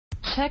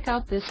Check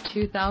out this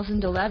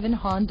 2011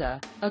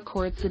 Honda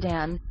Accord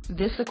sedan.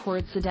 This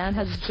Accord sedan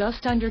has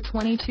just under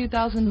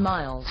 22,000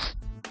 miles.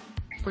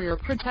 For your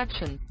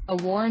protection, a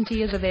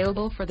warranty is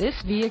available for this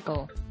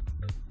vehicle.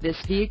 This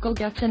vehicle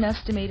gets an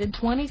estimated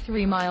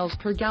 23 miles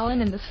per gallon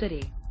in the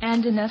city,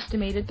 and an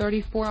estimated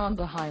 34 on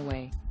the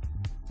highway.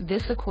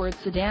 This Accord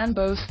sedan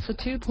boasts a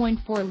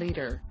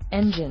 2.4-liter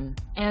engine,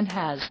 and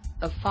has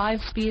a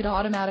 5-speed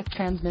automatic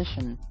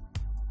transmission.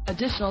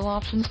 Additional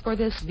options for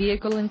this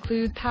vehicle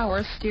include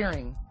power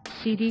steering,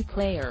 CD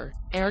player,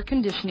 air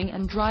conditioning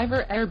and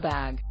driver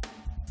airbag.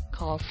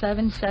 Call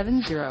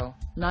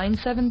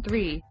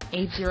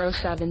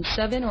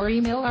 770-973-8077 or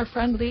email our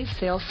friendly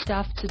sales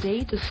staff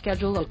today to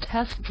schedule a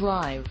test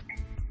drive.